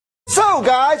Hello,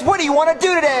 guys. What do you want to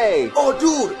do today? Oh,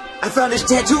 dude, I found this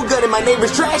tattoo gun in my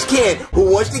neighbor's trash can.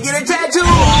 Who wants to get a tattoo?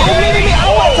 Oh, me.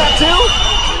 I want a tattoo.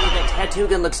 That tattoo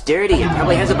gun looks dirty. It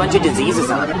probably has a bunch of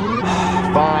diseases on it.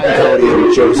 Fine, Cody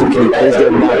and Joseph, can you please get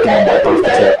a napkin and wipe off the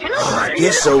tip? I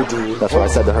guess so, dude. That's what I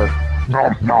said to her.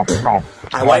 No.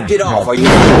 I wiped it off. Are you?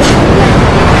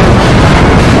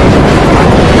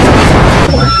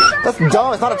 That's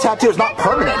dumb. It's not a tattoo. It's not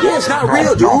permanent. Yeah, it's not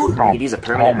real, dude. You could use a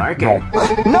permanent marker.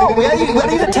 No, we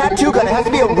gotta use a tattoo gun. It has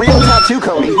to be a real tattoo,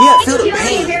 Cody. Yeah, feel the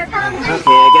pain. Okay,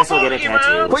 I guess I'll get a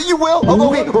tattoo. But you will?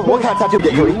 Oh, okay. What kind of tattoo do you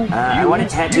get, Cody? I want a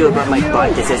tattoo above my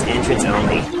butt that says entrance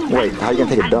only. Wait, how are you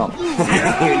gonna take a dump?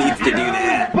 Who needs to do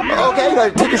that?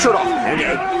 Okay, take your shirt off.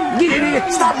 Okay.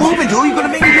 Stop moving, dude. You're gonna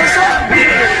make me mess up. Does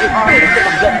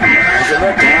it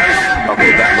look nice?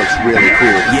 Okay, that looks really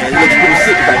cool. Yeah, it looks pretty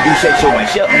sick if I do say so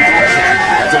myself.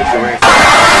 I'll take your word.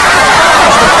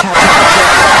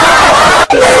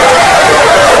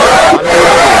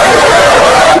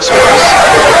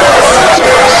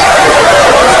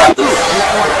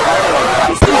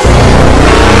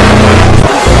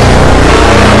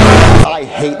 I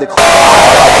hate the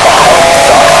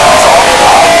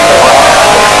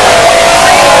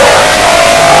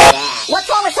What's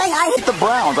wrong with saying I hate the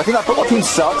Browns. I think that football team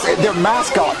sucks. Their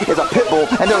mascot is a pit bull,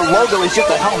 and their logo is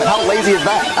just a helmet. How lazy is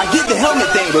that? I get the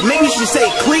helmet thing, but maybe you should say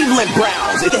Cleveland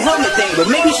Browns. It's the helmet thing, but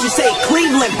maybe you should say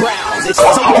Cleveland Browns. It's so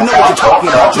you know what you're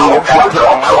talking about, Junior.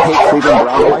 I hate Cleveland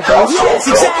Browns on my face. Yes,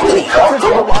 exactly. There's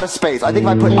a lot of space. I think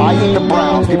if I put I hate the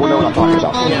Browns, people know what I'm talking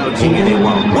about. No, Junior, they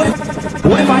won't. What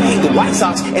if I hate the White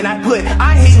Sox and I put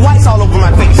I hate whites all over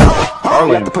my face?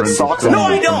 You have to put socks on. No,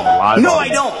 I don't. No, I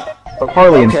don't.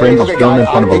 Harley and Friends is filmed in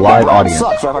front of a live audience.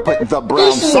 Sucks, so if I put the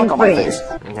Browns Fishy suck and on my Friends.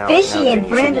 face. Fishy and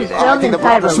Friends is I filmed think in the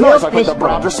front Browns of are a real smelly, so I put the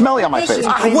Browns are fish smelly on my face.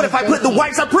 What if I put the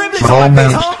whites are privileged on Tall my face,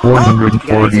 man's huh? Guys, I think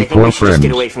 444 we should just friends.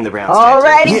 get away from the Browns.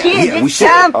 Alrighty, Yeah, kids, we it's should.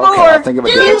 time Okay, I'll for think of a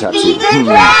good tattoo. Doopy the Guys,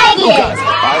 Dragon.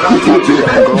 I want a tattoo that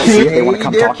when girls see it, they want to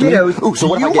come talk to me. Ooh, so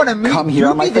what if I get come here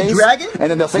on my face? And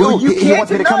then they'll say, ooh, he wants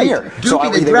me to come here. So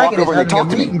they walk over and they talk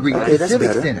to me. Okay, that's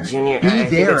better. Junior, I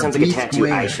think that sounds like a tattoo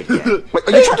I should get. Wait,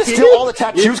 are you trying to steal all the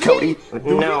tattoos, Cody?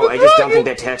 No, I just don't think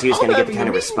that tattoo is going to get the kind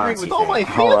of response you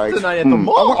think. Alright. I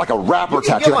want like a rapper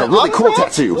tattoo, like a really cool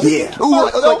tattoo. Yeah. Ooh,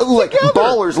 like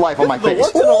Baller's Life on my face.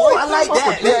 Ooh, I like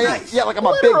that. Yeah, like I'm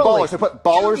a big baller, so I put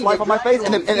Baller's Life on my face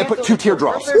and then put 2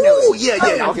 teardrops. Ooh, yeah.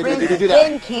 Okay, do that.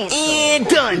 Then can't. And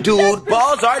done, dude.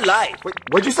 Balls are life. Wait,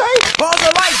 what'd you say? Balls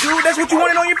are life, dude. That's what you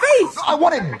wanted on your face. I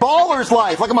wanted Baller's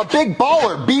Life, like I'm a big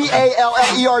baller.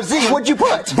 B-A-L-L-E-R-Z. What'd you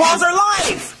put? Balls are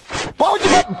life. Why would you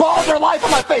put Balls are Life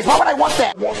on my face? Why would I want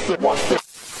that?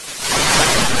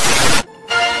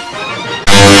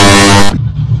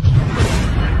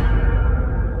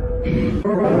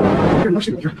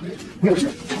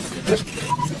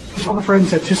 All the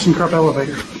friends at ThyssenKrupp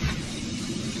elevator.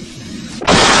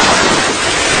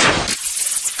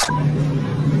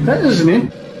 That isn't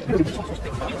it.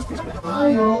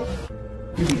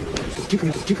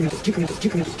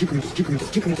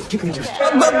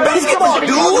 But basketball,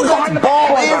 dude.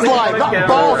 Ball is life, not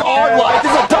balls are life.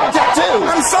 This is a dumb tattoo.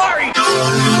 I'm sorry.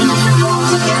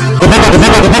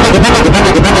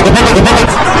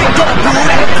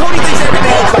 Cody thinks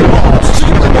everything looks like balls.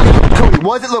 Cody,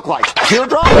 what does it look like?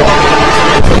 Teardrop?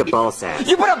 Like a ball sack.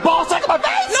 You put a ball sack on my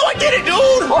face? No, I didn't, dude.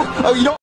 Oh, you don't.